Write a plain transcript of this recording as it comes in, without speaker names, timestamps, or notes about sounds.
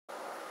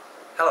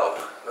Hello,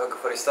 welcome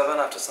for this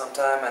after some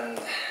time, and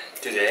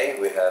today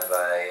we have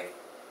a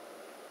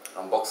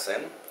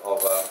unboxing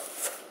of a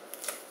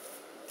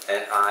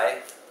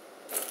NI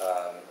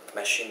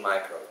Maschine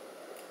Mikro.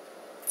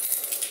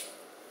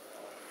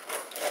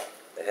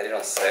 They had it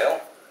on sale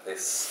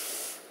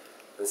this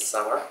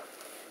summer,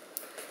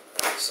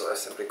 so I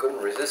simply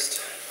couldn't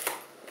resist.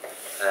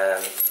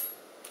 And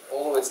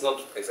although it's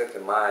not exactly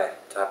my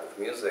type of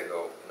music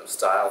or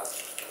style of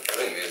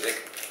doing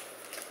music,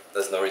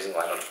 there's no reason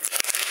why not.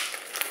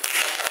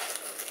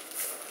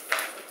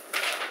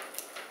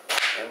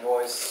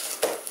 Invoice.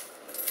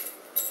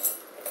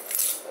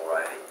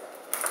 Alrighty.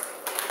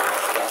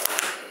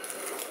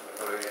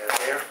 What do we have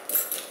here?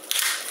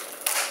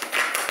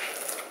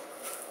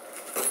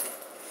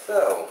 So,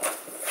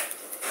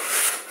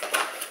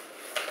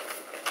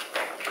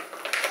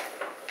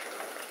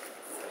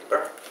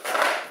 paper.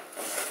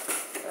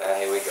 And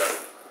here we go.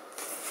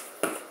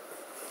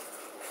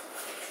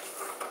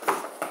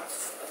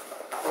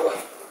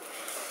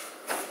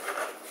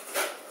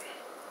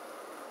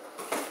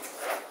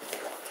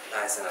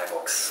 Nice NI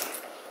box.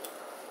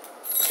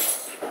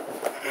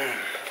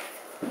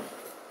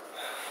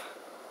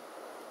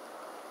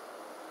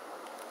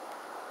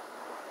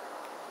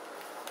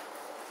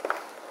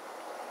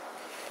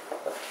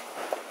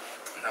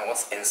 Now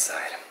what's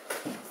inside?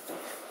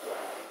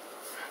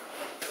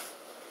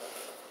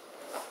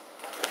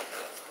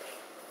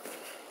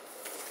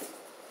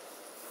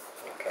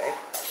 Okay.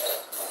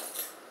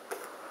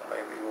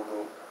 Maybe we'll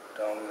go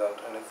down without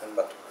anything,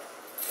 but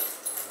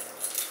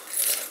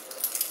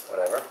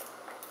whatever.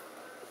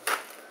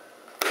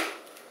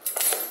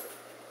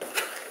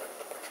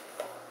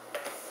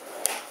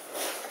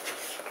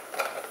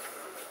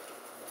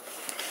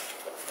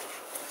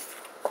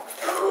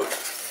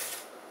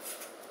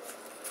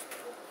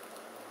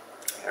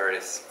 Here it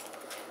is.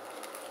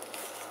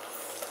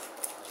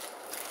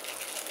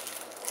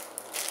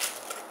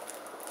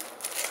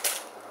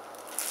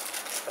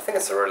 I think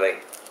it's a really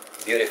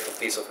beautiful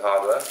piece of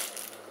hardware,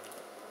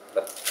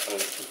 but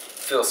it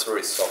feels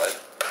really solid,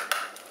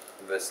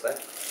 obviously.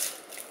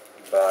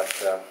 But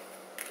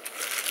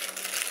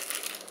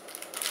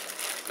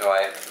no,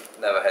 I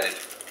never had it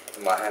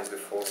in my hands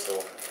before,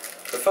 so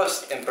the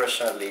first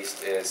impression at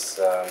least is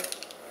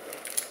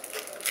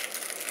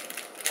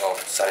well,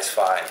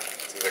 satisfying.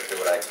 It's exactly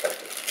what I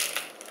expected.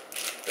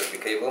 There's the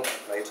cable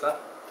later,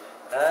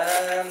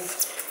 and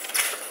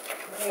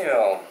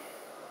manual,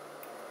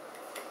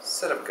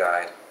 setup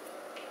guide,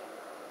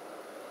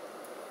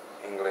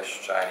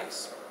 English,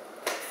 Chinese,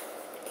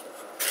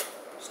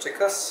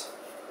 stickers,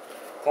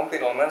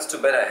 complete elements. Too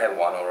bad I have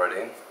one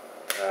already,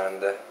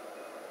 and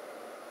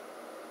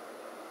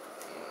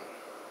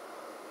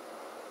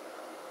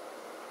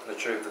not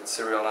sure if the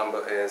serial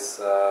number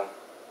is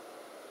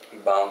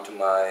bound to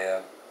my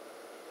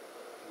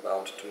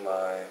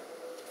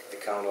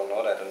account or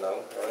not, I don't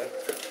know, right?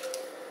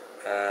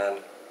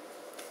 And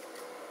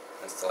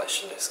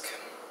installation disc.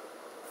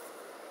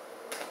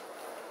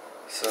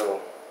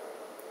 So,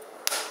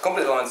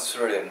 complete elements is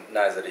really a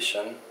nice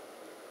addition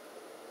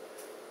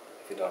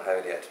if you don't have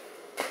it yet,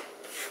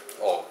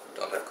 or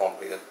don't have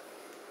completed.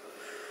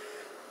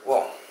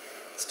 Well,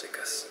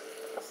 stickers.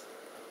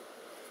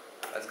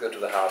 Let's go to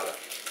the hardware.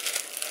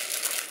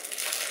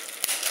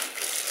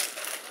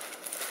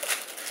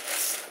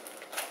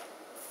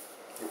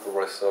 You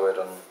probably saw it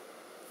on,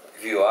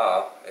 if you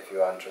are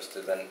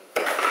interested, then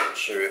I'm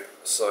sure you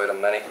saw it on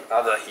many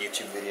other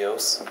YouTube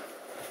videos,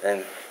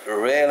 and it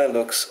really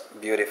looks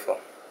beautiful.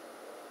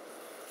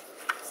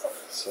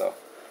 So,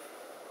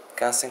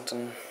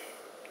 Kensington,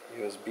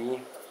 USB,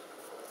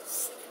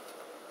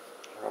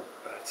 rubber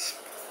pads.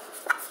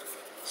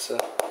 So,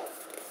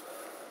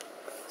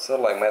 it's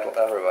not like metal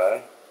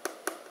everywhere.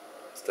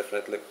 It's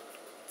definitely, it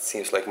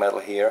seems like metal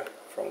here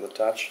from the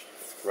touch.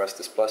 The rest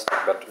is plastic,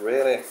 but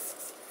really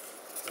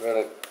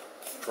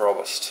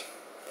robust.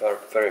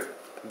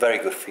 Very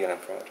good feeling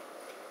from it.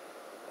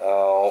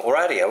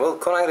 Alrighty, I will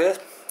connect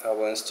it, I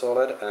will install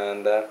it,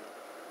 and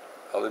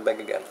I'll be back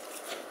again.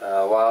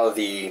 While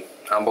the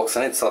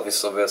unboxing itself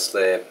is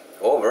obviously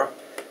over,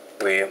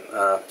 we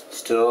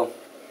still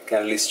can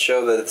at least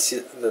show that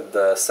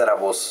the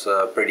setup was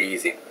pretty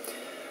easy.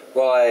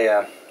 Well,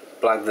 I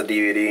plugged the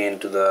DVD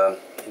into the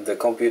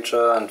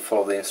computer and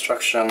followed the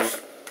instructions,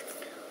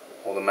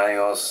 all the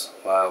manuals,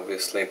 well,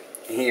 obviously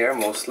here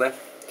mostly,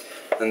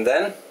 and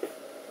then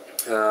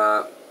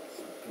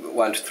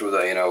went through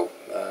the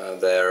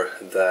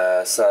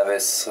the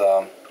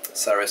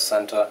service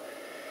center,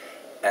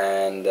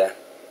 and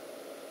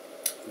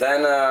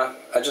then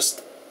I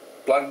just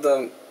plugged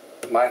the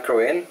micro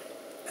in,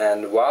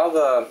 and while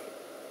the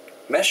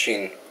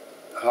machine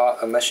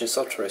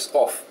software is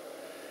off,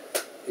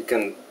 you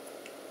can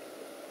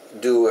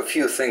do a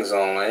few things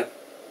only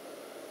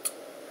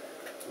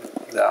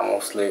that are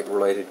mostly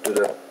related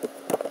to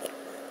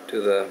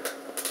the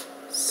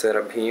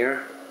setup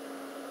here,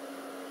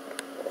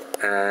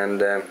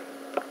 and you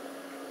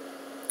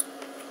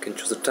can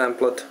choose a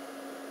template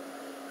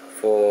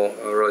for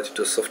related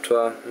to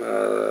software.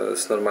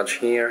 There's not much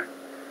here.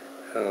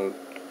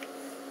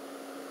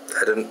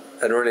 I don't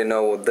really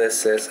know what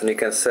this is, and you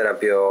can set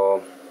up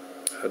your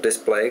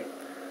display,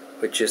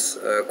 which is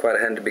quite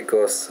handy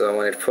because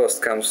when it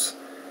first comes,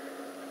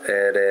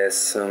 it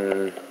is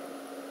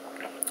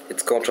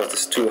its contrast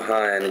is too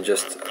high and it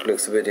just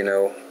looks a bit, you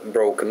know,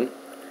 broken.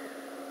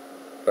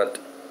 But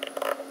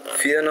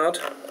fear not,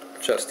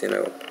 just, you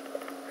know,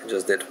 I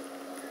just did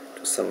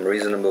to some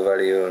reasonable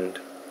value and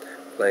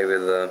play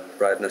with the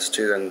brightness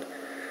too, and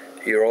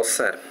you're all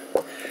set.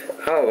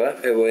 However,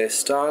 if we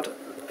start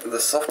the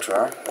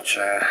software, which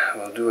I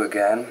will do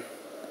again,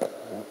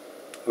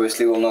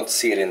 obviously we will not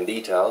see it in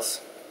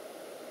details,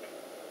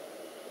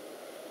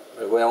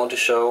 but what I want to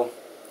show,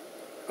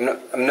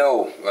 I'm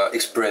no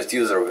experienced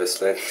user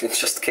obviously, it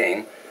just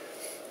came,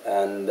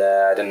 and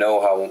I don't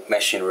know how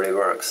Machine really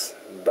works,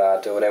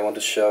 but what I want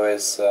to show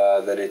is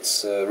that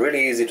it's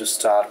really easy to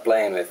start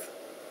playing with,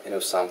 you know,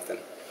 something.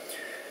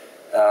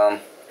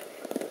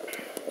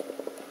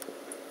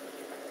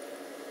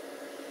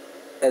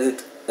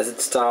 As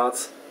it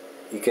starts,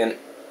 you can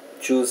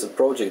choose a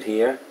project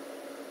here,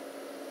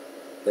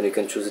 then you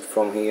can choose it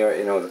from here,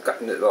 you know,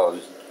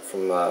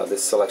 from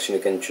this selection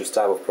you can choose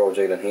type of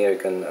project, and here you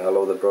can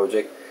load the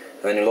project.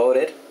 When you load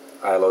it,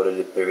 I loaded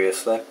it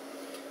previously,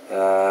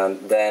 and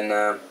then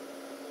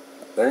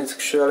it's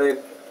actually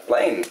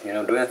playing, you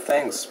know, doing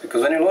things.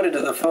 Because when you load it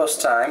the first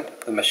time,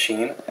 the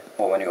machine,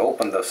 or when you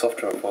open the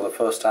software for the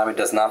first time, it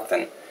does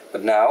nothing.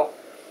 But now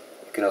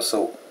you can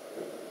also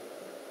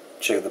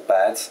check the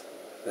pads;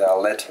 they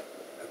are lit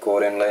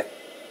accordingly.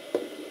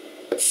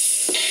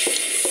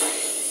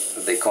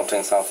 They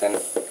contain something.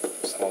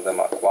 Some of them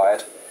are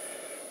quiet.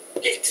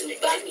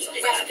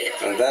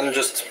 And then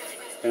just,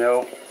 you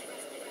know,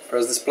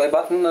 press this play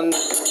button and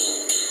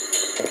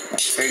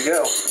here you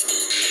go.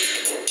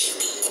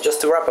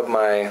 Just to wrap up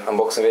my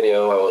unboxing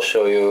video, I will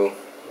show you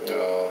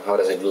how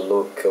does it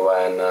look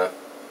when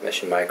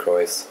Maschine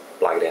Mikro is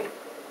plugged in.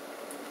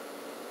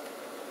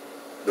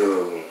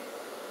 Boom.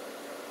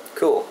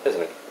 Cool,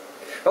 isn't it?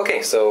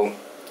 Okay, so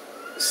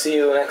see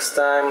you next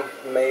time,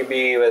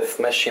 maybe with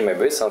Machine, maybe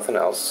with something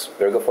else.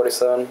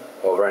 Virgo47,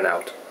 over and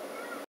out.